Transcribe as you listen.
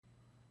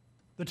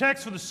The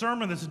text for the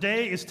sermon this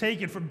day is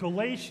taken from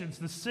Galatians,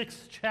 the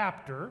 6th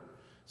chapter,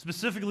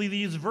 specifically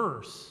these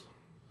verses.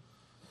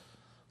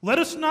 Let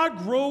us not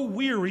grow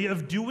weary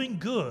of doing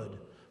good,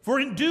 for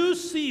in due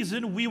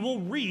season we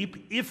will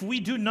reap if we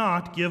do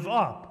not give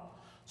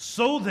up.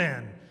 So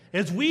then,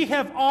 as we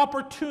have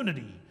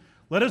opportunity,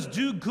 let us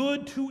do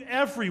good to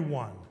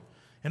everyone,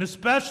 and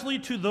especially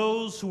to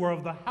those who are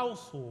of the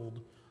household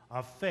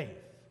of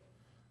faith.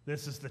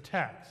 This is the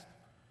text.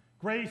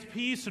 Grace,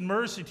 peace, and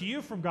mercy to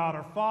you from God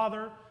our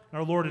Father and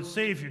our Lord and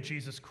Savior,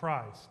 Jesus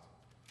Christ.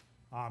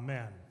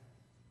 Amen.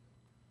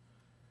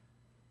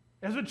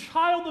 As a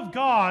child of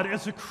God,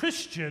 as a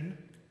Christian,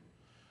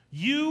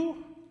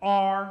 you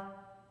are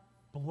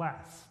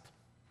blessed.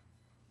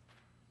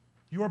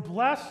 You are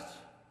blessed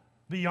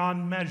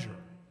beyond measure.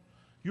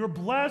 You are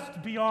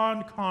blessed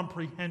beyond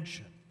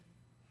comprehension.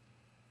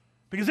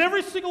 Because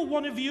every single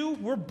one of you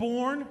were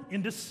born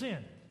into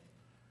sin.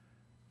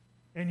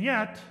 And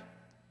yet,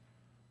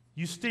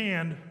 you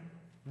stand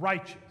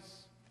righteous.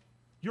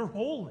 You're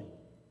holy.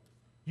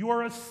 You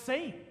are a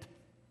saint.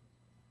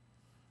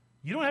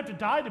 You don't have to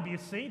die to be a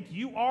saint.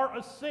 You are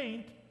a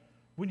saint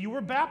when you were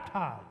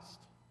baptized.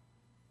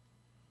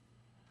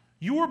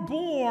 You were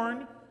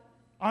born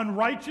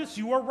unrighteous.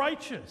 You are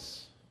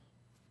righteous.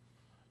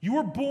 You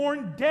were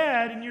born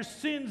dead in your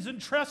sins and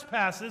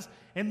trespasses,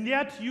 and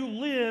yet you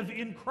live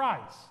in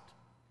Christ.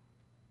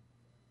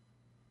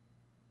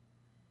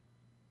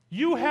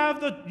 You have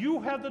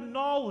the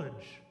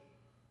knowledge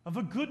of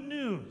a good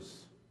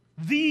news,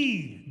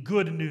 the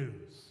good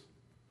news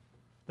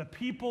that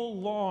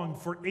people long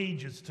for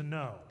ages to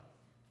know.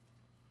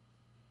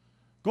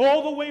 Go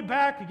all the way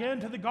back again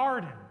to the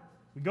garden.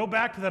 We go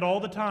back to that all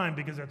the time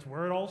because that's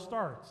where it all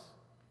starts.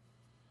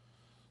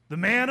 The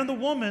man and the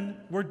woman,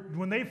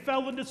 when they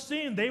fell into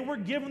sin, they were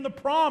given the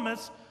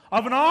promise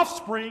of an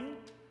offspring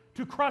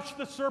to crush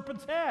the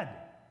serpent's head.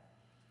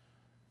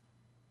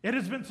 It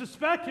has been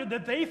suspected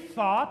that they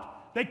thought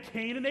that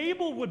Cain or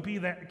Abel would be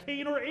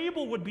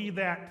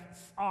that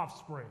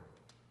offspring.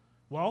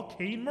 Well,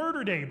 Cain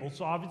murdered Abel,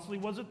 so obviously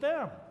it wasn't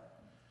them.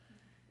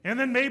 And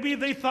then maybe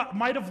they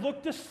might have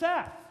looked to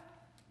Seth.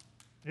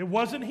 It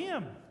wasn't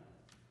him.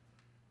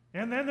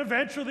 And then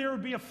eventually there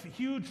would be a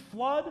huge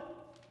flood,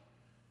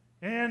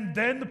 and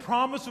then the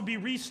promise would be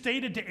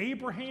restated to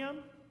Abraham.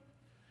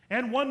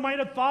 And one might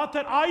have thought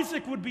that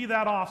Isaac would be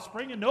that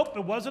offspring, and nope,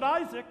 it wasn't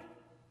Isaac.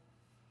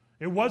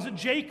 It wasn't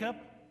Jacob.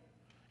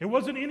 It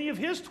wasn't any of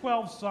his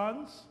 12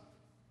 sons.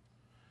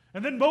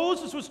 And then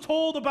Moses was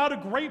told about a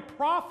great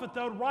prophet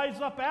that would rise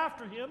up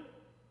after him.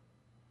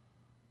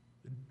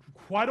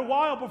 Quite a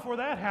while before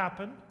that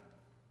happened.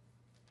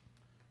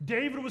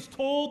 David was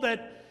told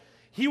that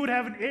he would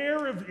have an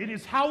heir in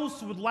his house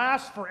who would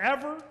last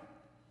forever.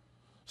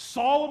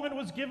 Solomon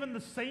was given the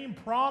same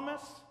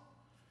promise.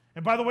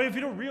 And by the way, if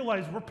you don't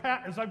realize,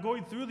 as I'm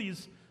going through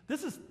these,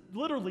 this is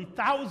literally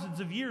thousands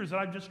of years that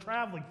I'm just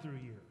traveling through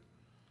here.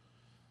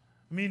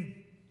 I mean,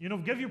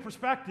 give you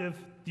perspective,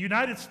 the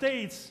United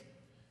States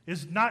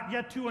is not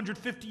yet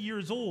 250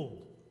 years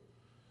old.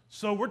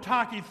 So we're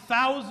talking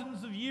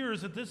thousands of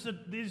years that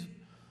these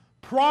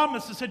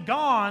promises had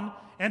gone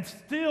and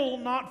still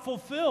not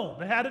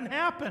fulfilled. It hadn't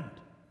happened.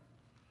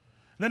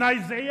 Then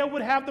Isaiah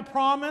would have the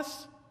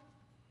promise,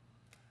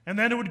 and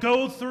then it would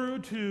go through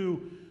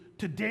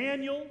to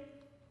Daniel,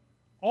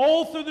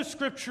 all through the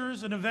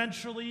scriptures, and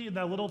eventually in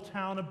that little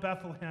town of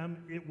Bethlehem,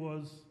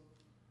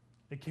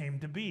 it came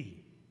to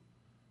be.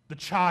 The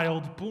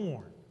child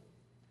born.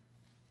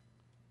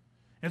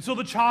 And so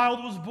the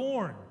child was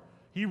born.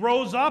 He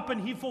rose up and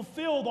he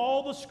fulfilled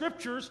all the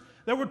scriptures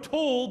that were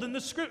told in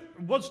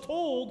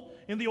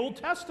the Old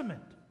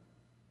Testament.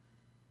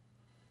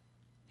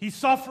 He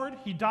suffered,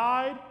 he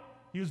died,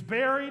 he was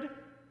buried.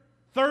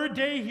 Third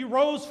day he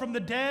rose from the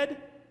dead.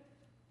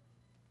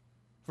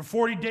 For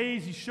 40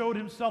 days he showed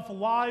himself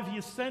alive. He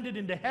ascended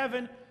into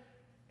heaven.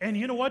 And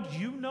you know what?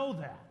 You know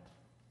that.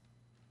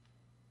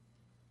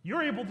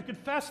 You're able to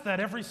confess that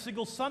every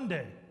single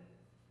Sunday.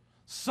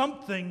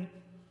 Something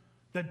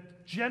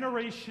that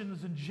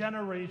generations and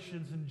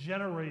generations and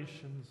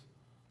generations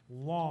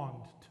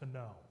longed to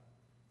know.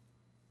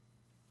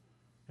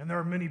 And there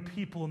are many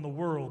people in the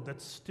world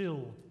that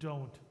still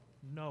don't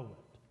know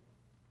it.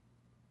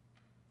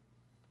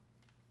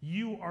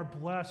 You are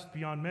blessed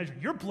beyond measure.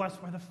 You're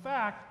blessed by the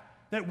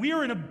fact that we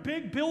are in a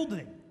big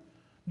building.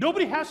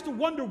 Nobody has to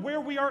wonder where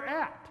we are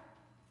at.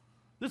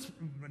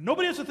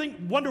 Nobody has to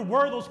wonder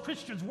where are those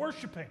Christians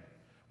worshiping.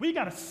 We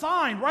got a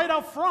sign right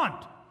out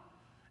front.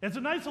 It's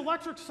a nice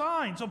electric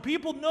sign, so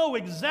people know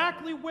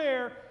exactly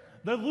where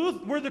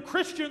the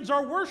Christians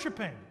are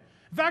worshiping.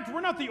 In fact,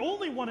 we're not the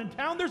only one in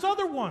town. There's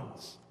other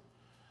ones.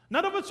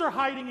 None of us are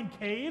hiding in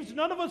caves.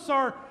 None of us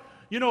are,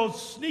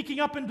 sneaking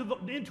up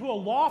into a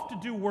loft to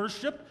do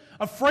worship,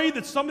 afraid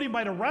that somebody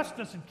might arrest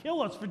us and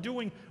kill us for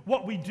doing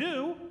what we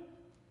do.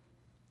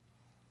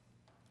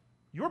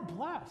 You're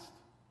blessed.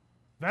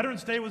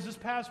 Veterans Day was this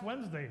past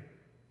Wednesday.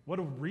 What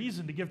a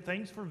reason to give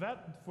thanks for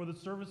the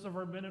service of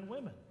our men and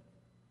women.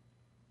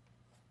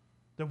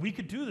 That we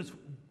could do this.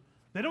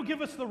 They don't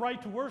give us the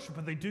right to worship,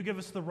 but they do give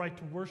us the right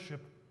to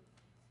worship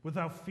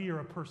without fear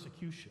of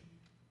persecution.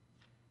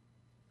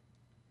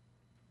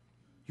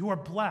 You are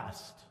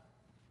blessed.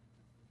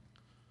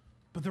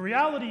 But the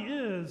reality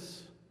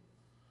is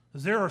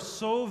there are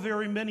so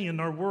very many in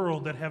our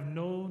world that have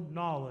no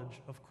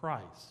knowledge of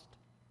Christ.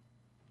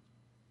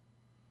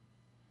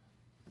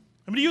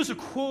 I'm going to use a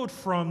quote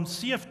from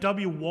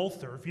C.F.W.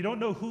 Walther. If you don't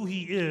know who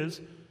he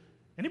is,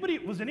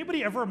 was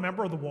anybody ever a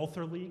member of the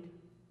Walther League?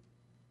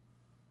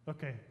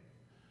 Okay.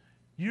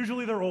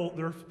 Usually they're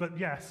older, but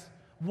yes.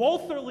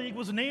 Walther League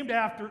was named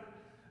after,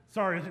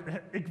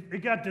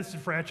 it got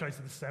disenfranchised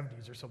in the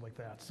 70s or something like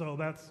that, so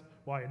that's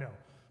why I know.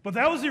 But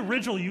that was the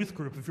original youth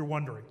group, if you're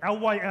wondering.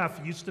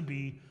 LYF used to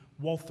be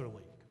Walther League.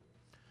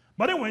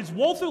 But anyways,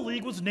 Walther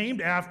League was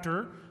named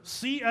after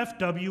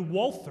C.F.W.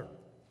 Walther,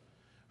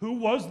 who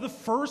was the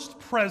first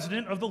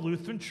president of the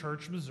Lutheran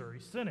Church Missouri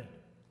Synod.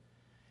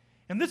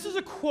 And this is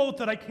a quote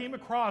that I came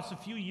across a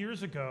few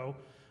years ago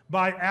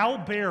by Al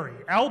Berry.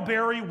 Al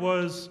Berry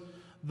was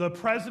the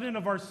president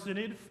of our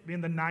synod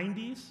in the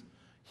 90s.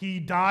 He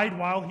died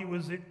while he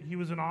was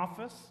in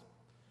office.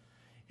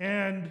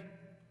 And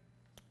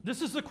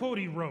this is the quote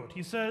he wrote.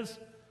 He says,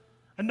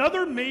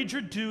 "Another major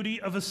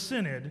duty of a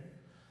synod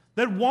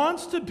that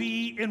wants to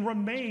be and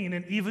remain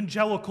an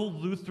evangelical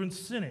Lutheran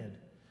synod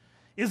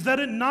is that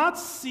it not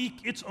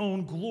seek its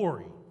own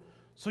glory."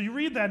 So you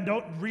read that, and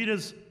don't read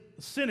as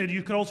synod,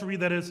 you could also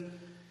read that as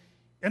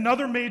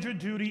another major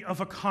duty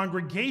of a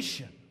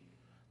congregation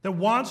that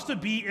wants to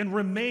be and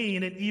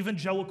remain an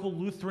evangelical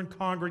Lutheran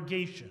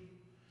congregation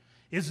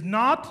is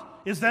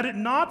that it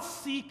not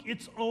seek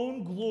its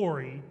own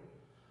glory,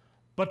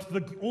 but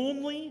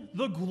only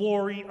the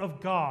glory of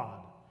God,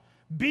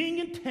 being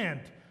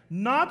intent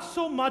not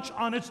so much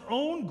on its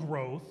own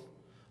growth,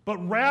 but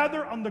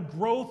rather on the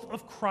growth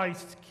of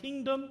Christ's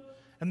kingdom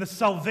and the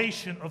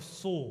salvation of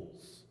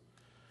souls.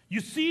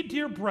 You see,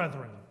 dear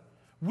brethren,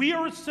 we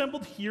are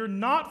assembled here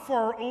not for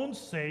our own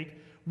sake.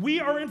 We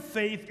are in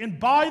faith, and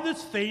by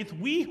this faith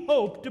we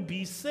hope to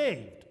be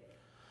saved.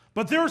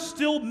 But there are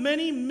still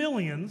many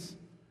millions,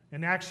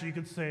 and actually you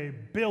could say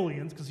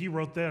billions, because he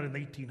wrote that in the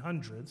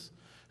 1800s,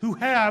 who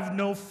have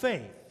no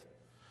faith.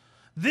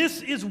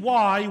 This is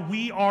why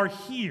we are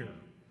here,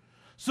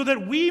 so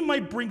that we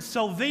might bring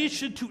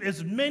salvation to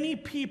as many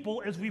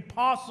people as we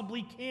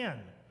possibly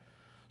can,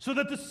 so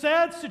that the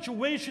sad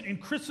situation in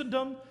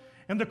Christendom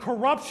and the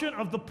corruption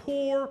of the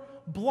poor,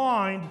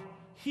 blind,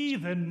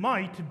 heathen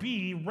might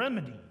be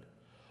remedied.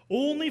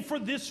 Only for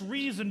this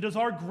reason does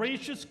our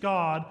gracious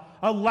God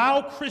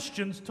allow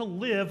Christians to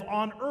live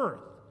on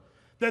earth,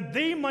 that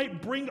they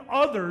might bring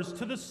others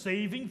to the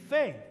saving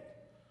faith.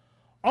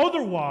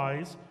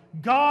 Otherwise,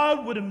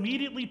 God would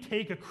immediately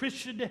take a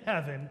Christian to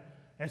heaven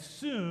as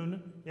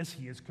soon as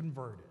he is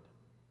converted.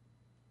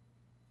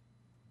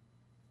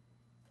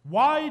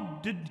 Why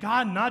did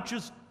God not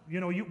just,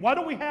 why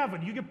don't we have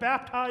it? You get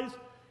baptized,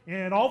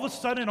 and all of a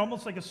sudden,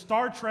 almost like a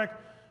Star Trek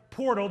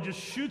portal just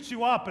shoots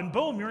you up, and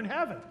boom, you're in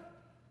heaven.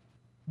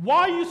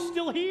 Why are you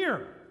still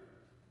here?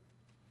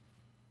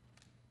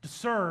 To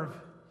serve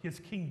his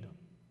kingdom.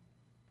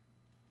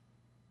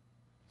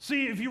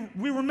 See,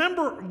 we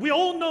remember, we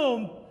all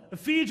know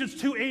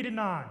Ephesians 2:8 and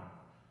 9,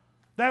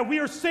 that we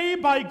are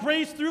saved by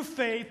grace through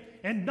faith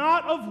and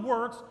not of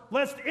works,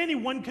 lest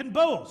anyone can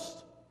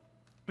boast.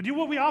 But you know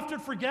what we often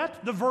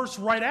forget? The verse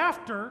right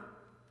after,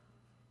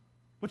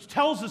 which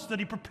tells us that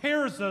he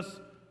prepares us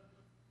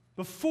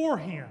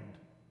beforehand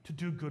to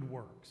do good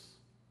works.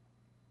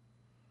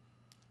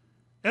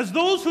 As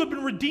those who have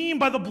been redeemed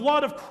by the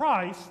blood of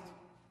Christ,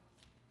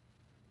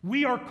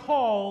 we are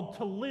called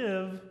to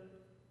live,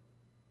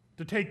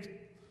 to take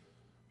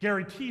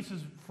Gary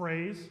Teese's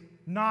phrase,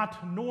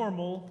 not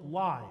normal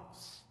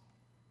lives.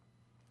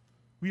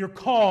 We are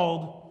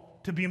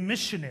called to be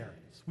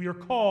missionaries. We are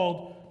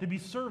called to be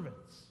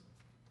servants.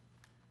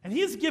 And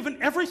he has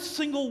given every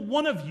single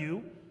one of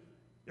you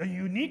a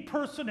unique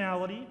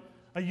personality,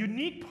 a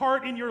unique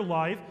part in your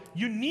life,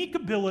 unique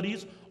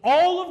abilities,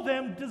 all of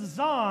them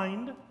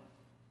designed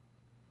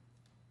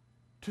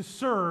to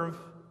serve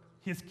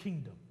his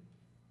kingdom.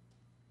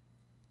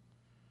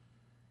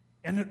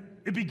 And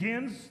it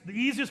begins, the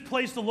easiest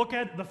place to look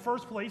at, the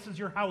first place is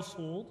your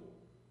household.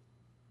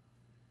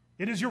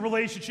 It is your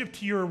relationship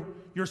to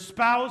your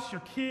spouse,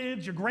 your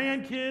kids, your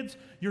grandkids,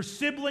 your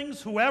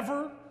siblings,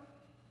 whoever.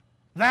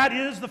 That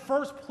is the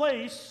first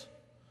place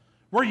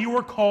where you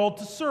are called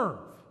to serve.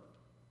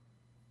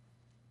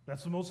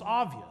 That's the most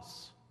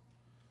obvious.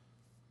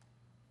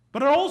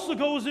 But it also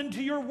goes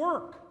into your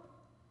work.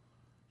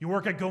 You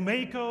work at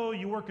GoMaco,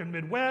 you work in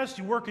Midwest,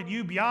 you work at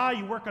UBI,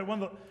 you work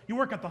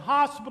at the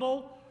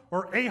hospital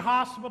or a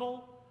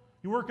hospital,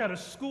 you work at a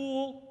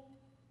school,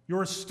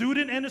 you're a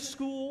student in a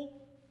school.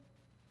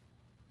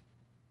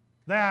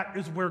 That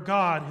is where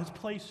God has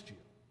placed you.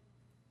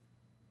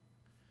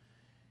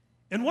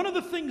 And one of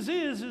the things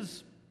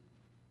is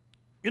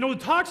it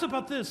talks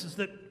about this, is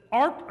that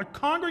our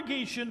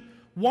congregation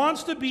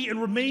wants to be and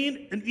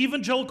remain an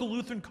evangelical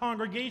Lutheran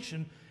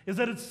congregation, is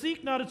that it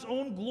seek not its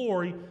own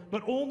glory,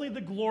 but only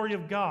the glory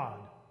of God.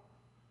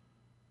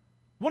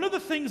 One of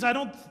the things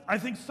I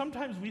think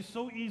sometimes we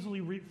so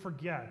easily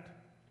forget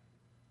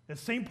at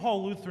St.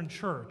 Paul Lutheran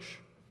Church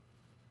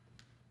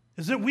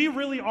is that we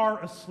really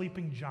are a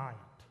sleeping giant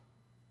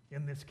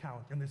in this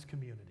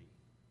community.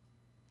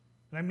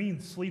 And I mean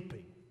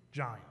sleeping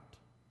giant.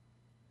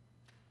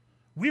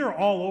 We are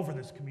all over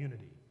this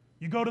community.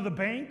 You go to the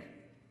bank,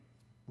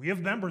 we have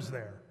members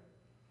there.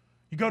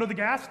 You go to the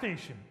gas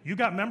station, you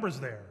got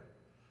members there.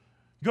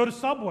 You go to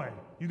Subway,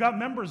 you got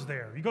members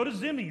there. You go to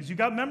Zimmy's, you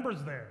got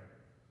members there.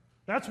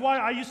 That's why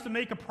I used to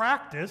make a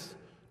practice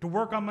to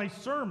work on my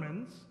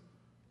sermons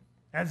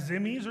at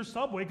Zimmy's or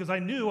Subway, because I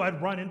knew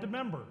I'd run into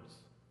members.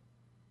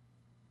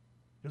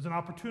 There's an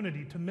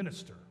opportunity to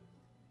minister.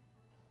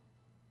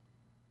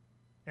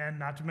 And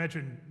not to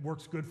mention,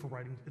 works good for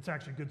writing. It's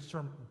actually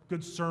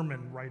good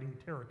sermon writing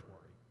territory.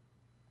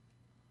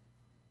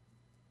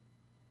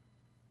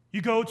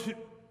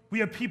 We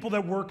have people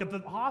that work at the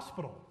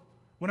hospital.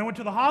 When I went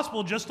to the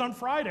hospital just on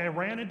Friday, I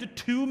ran into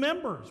 2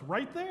 members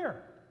right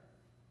there.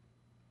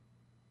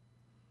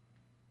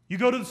 You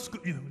go to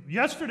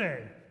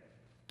yesterday,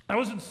 I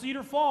was in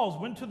Cedar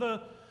Falls, went to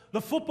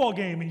the football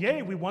game, and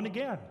yay, we won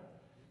again.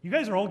 You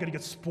guys are all going to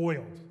get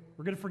spoiled.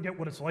 We're going to forget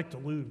what it's like to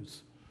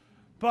lose.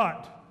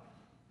 But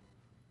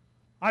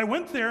I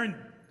went there, and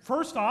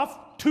first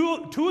off,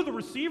 two of the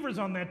receivers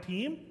on that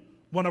team,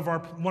 one of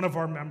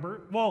our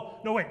members.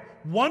 Well, no wait,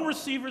 one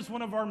receiver is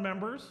one of our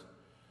members.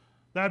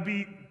 That'd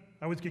be,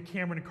 I always get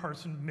Cameron and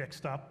Carson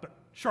mixed up, but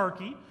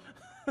Sharky,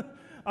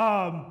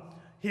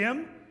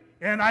 him,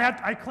 and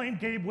I claimed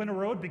Gabe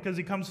Winterode because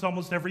he comes to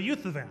almost every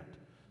youth event.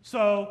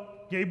 So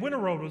Gabe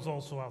Winterode was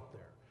also out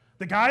there.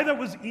 The guy that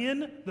was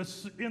in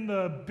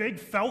the big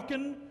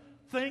Falcon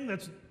thing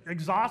that's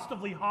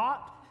exhaustively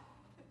hot.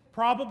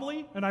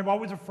 Probably, and I'm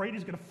always afraid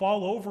he's going to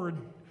fall over. And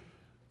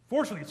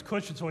fortunately, it's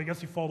cushioned, so I guess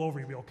he fall over,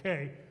 he'll be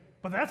okay.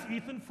 But that's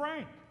Ethan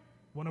Frank,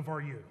 one of our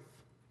youth.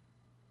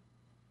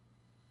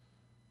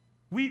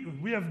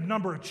 We have a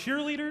number of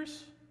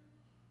cheerleaders.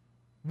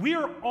 We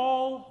are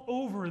all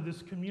over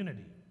this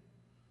community.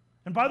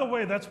 And by the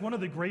way, that's one of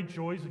the great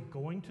joys of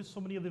going to so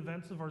many of the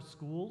events of our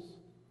schools.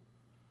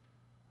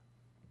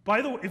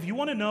 By the way, if you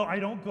want to know, I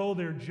don't go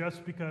there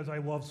just because I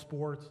love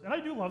sports, and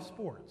I do love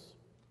sports.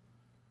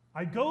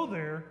 I go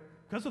there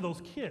because of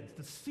those kids,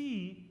 to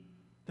see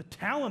the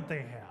talent they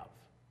have.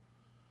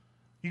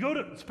 You go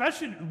to,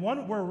 especially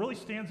one where it really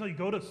stands out, you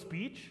go to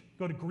speech,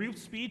 go to group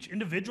speech,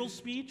 individual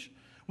speech,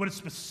 when it's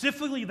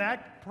specifically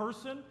that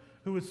person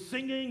who is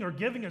singing or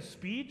giving a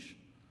speech,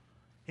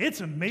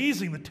 it's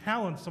amazing the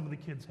talent some of the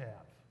kids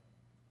have.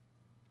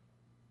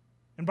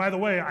 And by the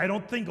way, I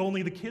don't think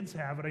only the kids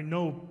have it. I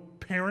know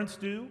parents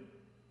do,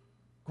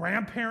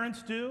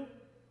 grandparents do.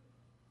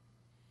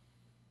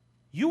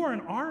 You are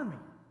an army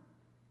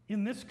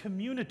in this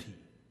community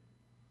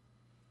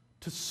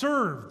to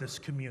serve this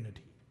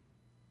community,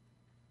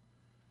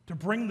 to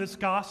bring this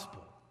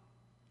gospel.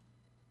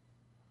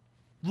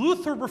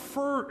 Luther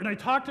referred, and I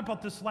talked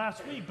about this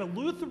last week, but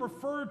Luther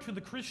referred to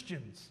the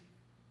Christians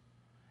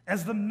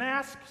as the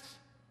masks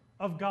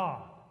of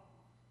God.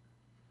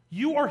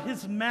 You are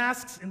his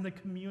masks in the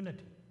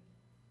community.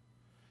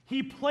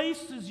 He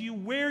places you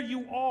where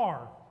you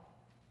are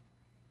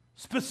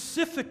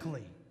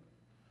specifically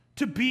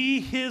to be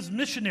his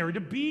missionary,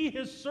 to be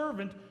his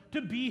servant,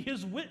 to be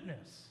his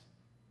witness.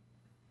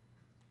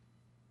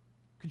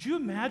 Could you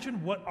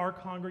imagine what our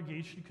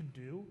congregation could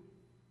do?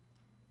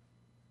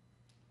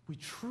 We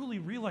truly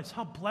realize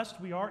how blessed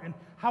we are and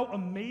how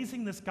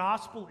amazing this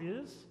gospel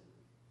is.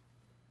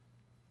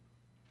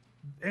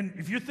 And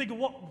if you're thinking,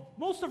 well,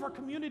 most of our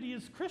community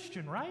is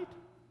Christian, right?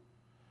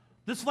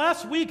 This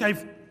last week,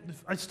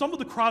 I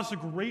stumbled across a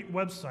great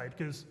website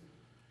because,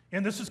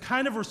 and this is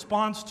kind of a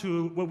response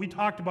to what we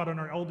talked about in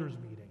our elders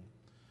meeting.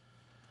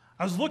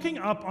 I was looking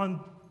up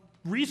on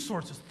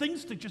resources,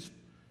 things to just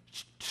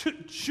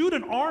shoot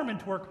an arm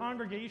into our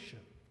congregation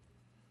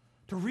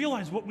to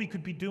realize what we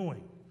could be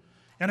doing.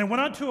 And I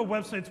went onto a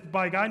website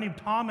by a guy named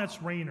Tom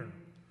S. Rayner.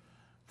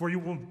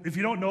 If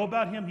you don't know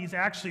about him, he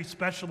actually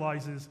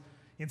specializes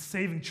in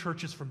saving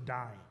churches from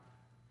dying.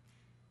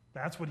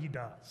 That's what he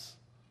does.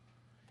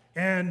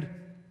 And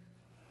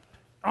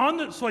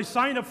so I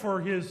signed up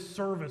for his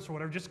service or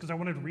whatever, just because I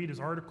wanted to read his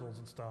articles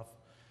and stuff.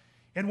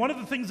 And one of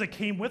the things that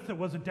came with it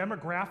was a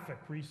demographic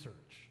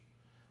research,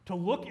 to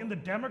look in the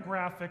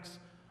demographics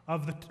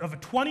of a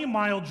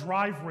 20-mile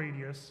drive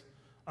radius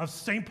of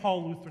St.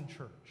 Paul Lutheran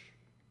Church.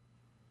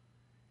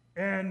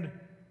 And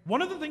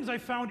one of the things I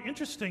found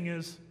interesting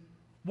is,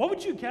 what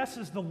would you guess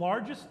is the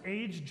largest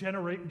age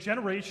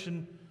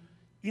generation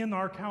in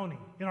our county,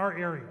 in our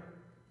area?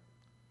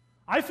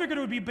 I figured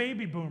it would be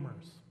baby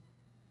boomers.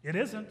 It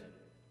isn't.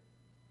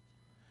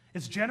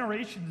 It's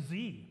Generation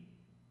Z.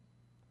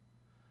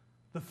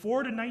 The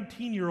 4 to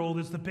 19-year-old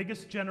is the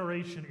biggest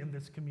generation in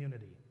this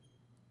community.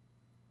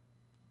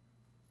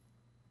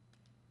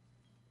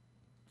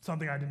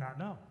 Something I did not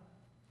know.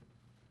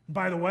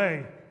 By the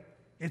way,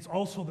 it's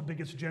also the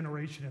biggest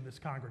generation in this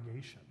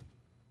congregation.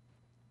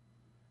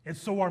 And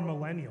so are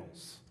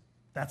millennials.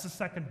 That's the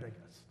second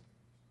biggest.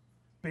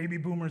 Baby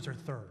boomers are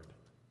third.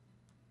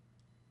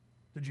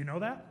 Did you know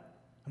that?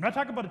 I'm not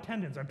talking about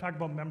attendance, I'm talking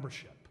about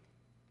membership.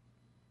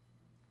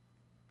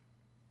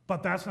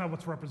 But that's not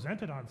what's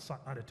represented on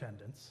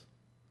attendance.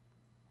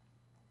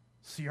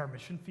 See our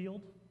mission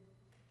field?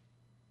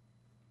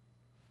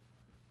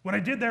 When I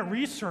did that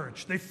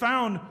research, they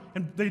found,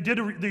 and they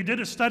did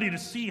a study to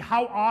see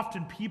how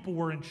often people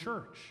were in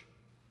church.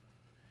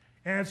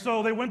 And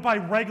so they went by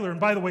regular, and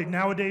by the way,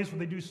 nowadays when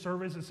they do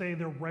surveys and say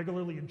they're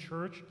regularly in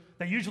church,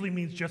 that usually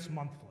means just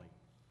monthly.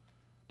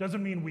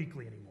 Doesn't mean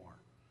weekly anymore.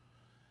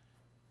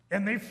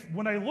 And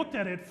when I looked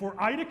at it for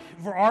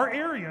our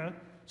area,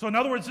 so in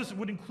other words, this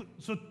would include,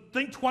 so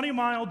think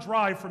 20-mile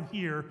drive from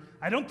here.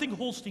 I don't think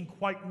Holstein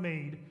quite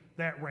made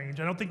that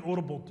range. I don't think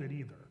Odebolt did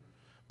either.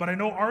 But I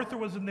know Arthur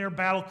was in there,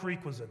 Battle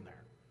Creek was in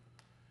there.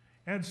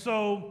 And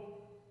so,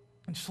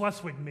 and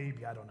Schleswig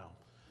maybe, I don't know.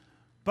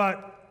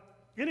 But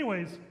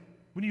anyways,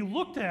 when you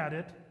looked at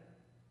it,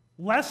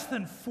 less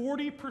than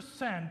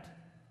 40%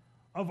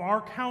 of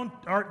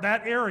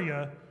that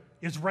area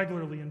is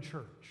regularly in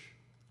church.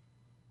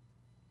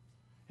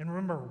 And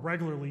remember,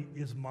 regularly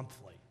is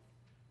monthly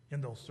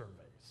in those surveys.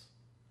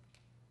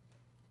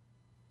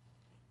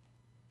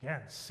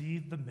 Again, see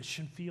the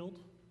mission field?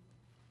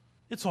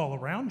 It's all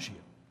around you.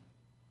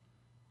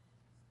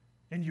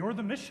 And you're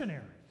the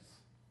missionaries.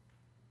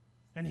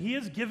 And He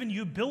has given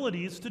you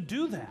abilities to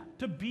do that,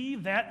 to be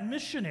that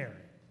missionary,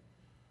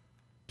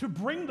 to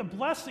bring the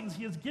blessings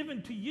He has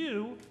given to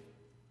you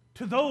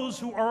to those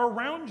who are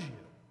around you.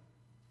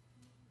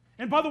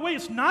 And by the way,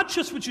 it's not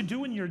just what you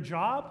do in your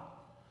job,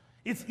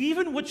 it's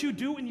even what you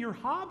do in your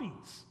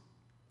hobbies.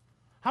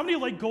 How many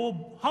of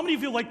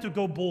you like to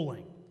go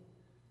bowling?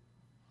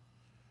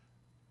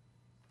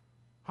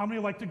 How many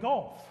like to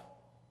golf?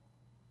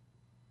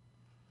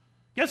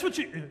 Guess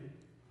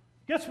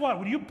what?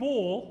 When you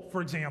bowl,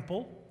 for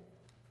example,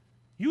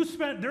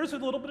 there's a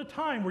little bit of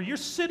time where you're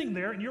sitting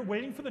there and you're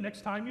waiting for the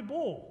next time you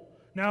bowl.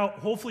 Now,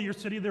 hopefully you're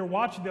sitting there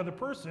watching the other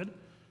person,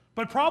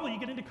 but probably you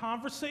get into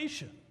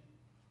conversation.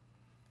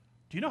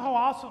 Do you know how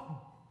awesome?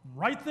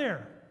 Right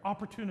there,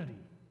 opportunity.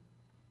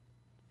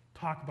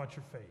 Talk about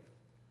your faith.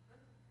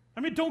 I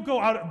mean, don't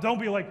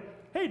be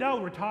like, hey, now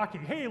that we're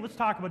talking, hey, let's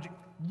talk about you.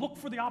 Look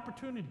for the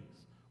opportunities.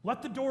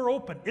 Let the door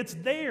open. It's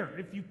there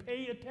if you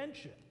pay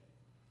attention.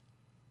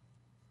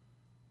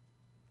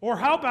 Or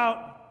how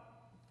about,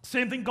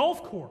 same thing,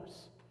 golf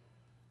course.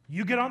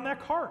 You get on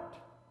that cart.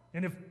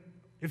 And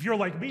if you're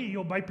like me,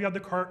 you might be on the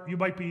cart, you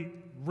might be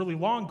really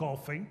long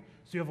golfing,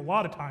 so you have a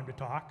lot of time to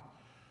talk.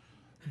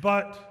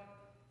 But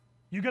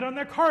you get on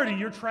that cart and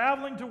you're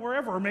traveling to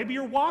wherever, or maybe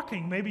you're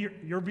walking, maybe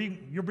you're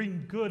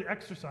being good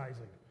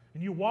exercising,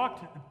 and you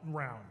walk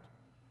around.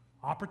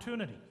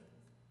 Opportunity.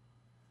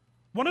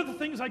 One of the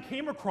things I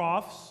came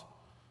across,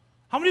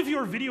 how many of you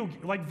are video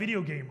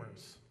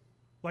gamers?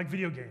 Like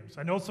video games?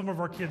 I know some of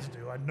our kids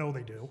do. I know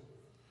they do.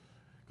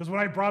 Because when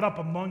I brought up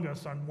Among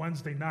Us on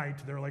Wednesday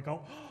night, they're like,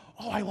 oh,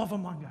 I love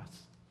Among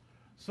Us.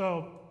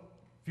 So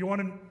if you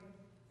want to,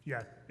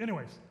 yeah.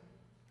 Anyways,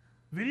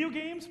 video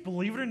games,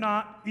 believe it or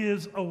not,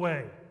 is a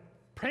way.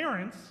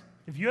 Parents,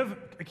 if you have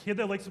a kid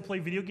that likes to play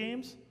video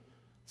games,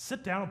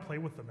 sit down and play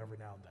with them every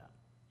now and then.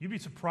 You'd be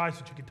surprised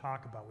what you can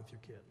talk about with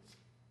your kids.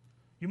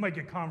 You might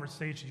get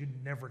conversations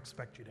you'd never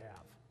expect you'd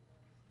have.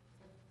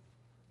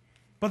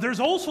 But there's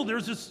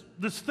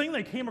this thing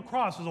they came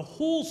across. There's a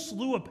whole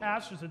slew of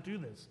pastors that do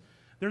this.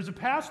 There's a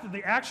pastor,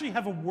 they actually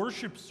have a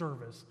worship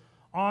service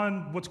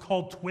on what's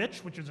called Twitch,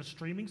 which is a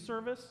streaming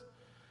service.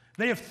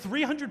 They have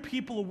 300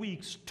 people a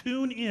week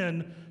tune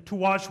in to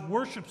watch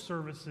worship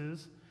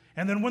services,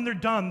 and then when they're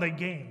done, they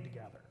game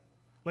together.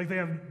 Like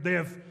they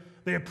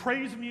have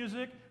praise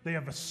music, they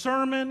have a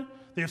sermon,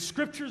 they have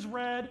scriptures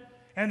read,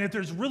 and if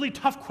there's really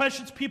tough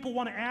questions people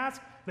want to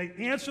ask, they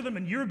answer them,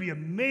 and you'll be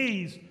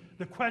amazed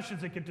the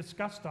questions that get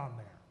discussed on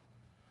there.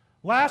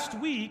 Last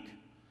week,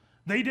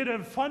 they did a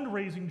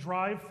fundraising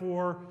drive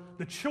for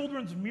the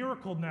Children's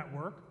Miracle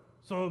Network,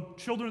 so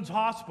children's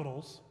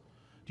hospitals.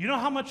 Do you know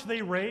how much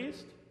they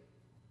raised?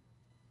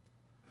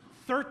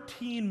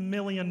 $13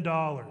 million.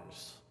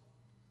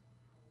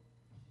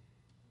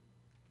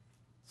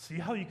 See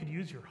how you could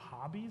use your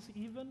hobbies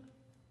even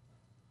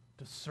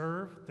to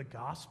serve the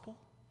gospel?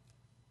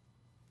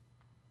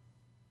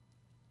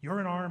 You're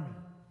an army.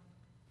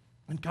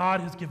 And God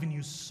has given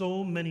you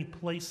so many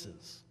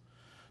places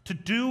to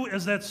do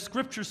as that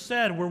scripture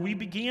said, where we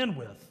began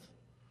with.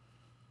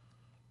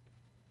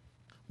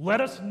 Let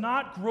us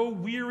not grow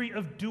weary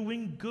of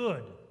doing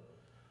good,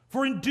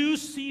 for in due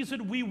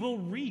season we will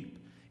reap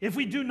if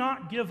we do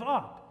not give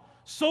up.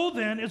 So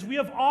then, as we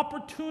have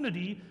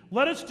opportunity,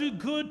 let us do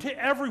good to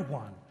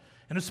everyone,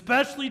 and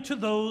especially to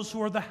those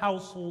who are the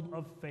household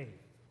of faith.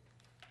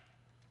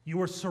 You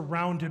are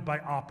surrounded by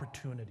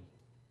opportunity.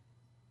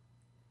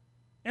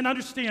 And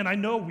understand, I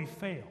know we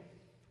fail.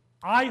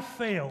 I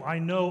fail. I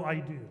know I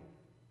do.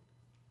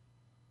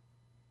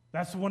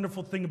 That's the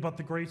wonderful thing about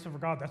the grace of our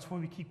God. That's why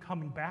we keep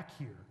coming back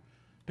here.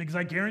 Because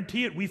I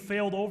guarantee it, we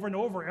failed over and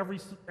over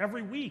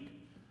every week.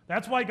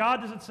 That's why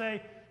God doesn't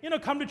say,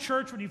 come to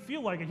church when you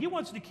feel like it. He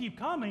wants you to keep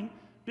coming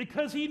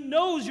because He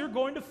knows you're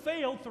going to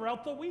fail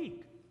throughout the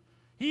week.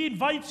 He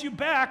invites you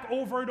back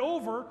over and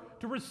over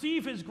to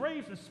receive his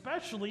grace,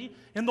 especially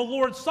in the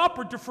Lord's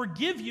Supper, to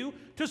forgive you,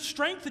 to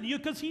strengthen you,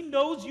 because he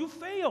knows you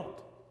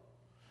failed.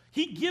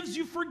 He gives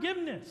you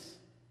forgiveness.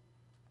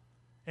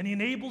 And he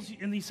enables you,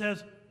 and he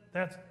says,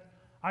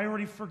 I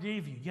already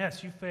forgave you.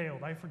 Yes, you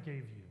failed. I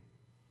forgave you.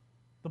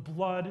 The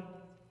blood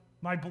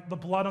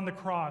on the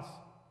cross,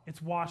 it's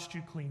washed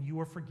you clean. You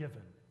are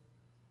forgiven.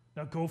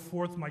 Now go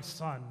forth, my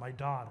son, my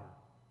daughter,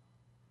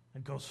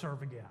 and go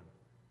serve again.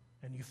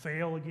 And you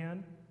fail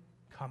again,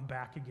 come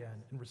back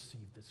again and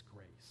receive this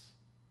grace.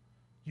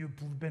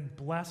 You've been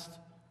blessed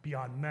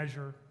beyond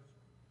measure.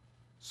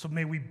 So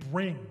may we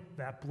bring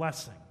that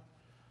blessing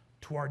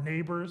to our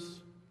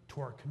neighbors, to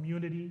our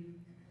community,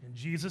 in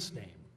Jesus' name.